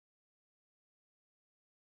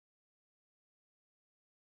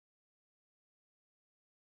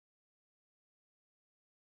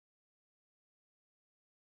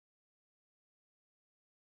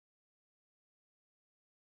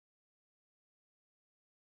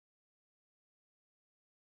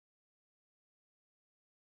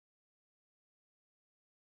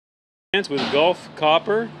With Gulf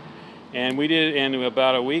Copper, and we did, and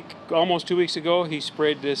about a week, almost 2 weeks ago, he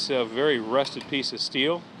sprayed this very rusted piece of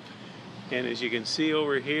steel. And as you can see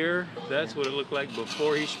over here, that's what it looked like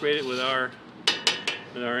before he sprayed it with our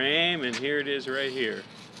aim, and here it is right here.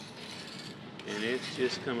 And it's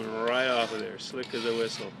just coming right off of there, slick as a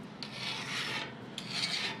whistle.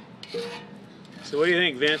 So what do you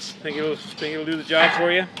think, Vince? Think it'll do the job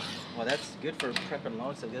for you? Well, that's good for prepping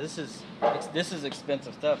long stuff. This is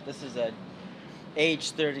expensive stuff. This is a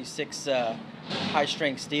age 36 high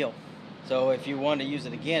strength steel. So if you want to use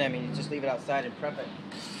it again, I mean, you just leave it outside and prep it.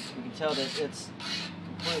 You can tell that it's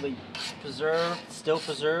completely preserved, still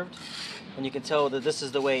preserved, and you can tell that this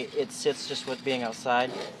is the way it sits just with being outside.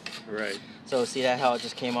 Right. So see that how it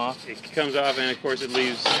just came off? It comes off, and of course it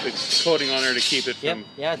leaves the coating on there to keep it from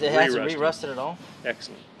yeah, it hasn't re-rusted at all.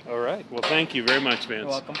 Excellent. All right. Well, thank you very much, Vince. You're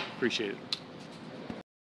welcome. Appreciate it.